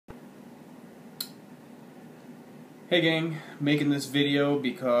Hey gang, making this video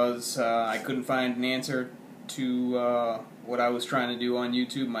because I couldn't find an answer to what I was trying to do on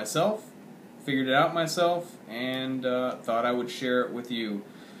YouTube myself. Figured it out myself and thought I would share it with you.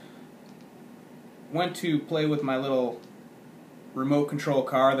 Went to play with my little remote control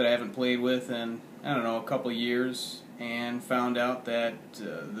car that I haven't played with in, I don't know, a couple years, and found out that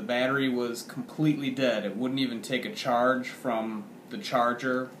the battery was completely dead. It wouldn't even take a charge from the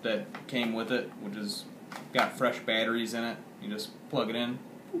charger that came with it, which is got fresh batteries in it. You just plug it in.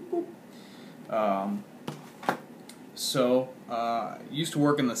 Boop, boop. Used to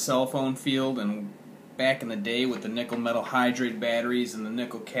work in the cell phone field, and back in the day with the nickel metal hydrate batteries and the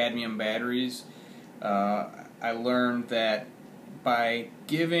nickel cadmium batteries, I learned that by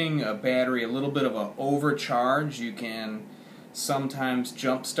giving a battery a little bit of an overcharge, you can sometimes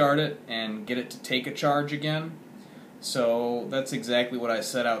jump start it and get it to take a charge again. So that's exactly what I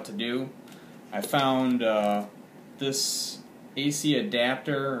set out to do. I found this AC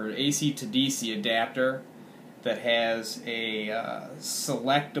adapter, or AC to DC adapter, that has a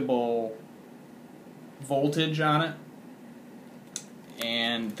selectable voltage on it,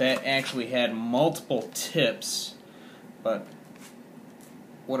 and that actually had multiple tips, but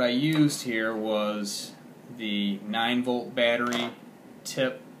what I used here was the 9-volt battery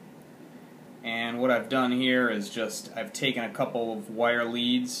tip. And what I've done here is just I've taken a couple of wire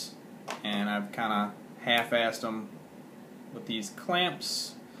leads and I've kind of half-assed them with these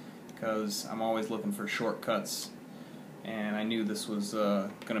clamps because I'm always looking for shortcuts, and I knew this was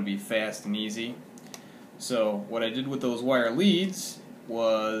going to be fast and easy. So what I did with those wire leads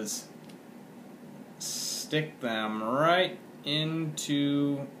was stick them right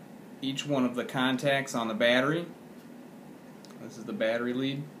into each one of the contacts on the battery. This is the battery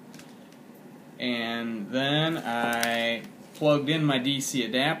lead. And then I plugged in my DC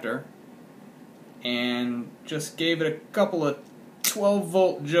adapter and just gave it a couple of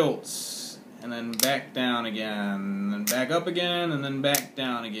 12-volt jolts, and then back down again, and then back up again, and then back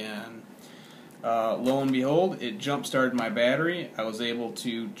down again. Lo and behold, it jump-started my battery. I was able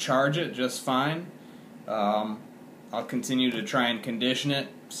to charge it just fine. I'll continue to try and condition it,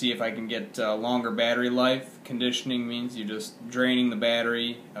 see if I can get longer battery life. Conditioning means you're just draining the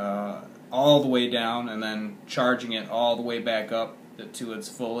battery all the way down and then charging it all the way back up to its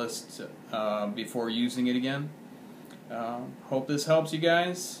fullest before using it again. Hope this helps you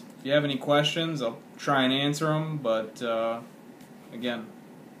guys. If you have any questions, I'll try and answer them, but again,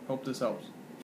 hope this helps.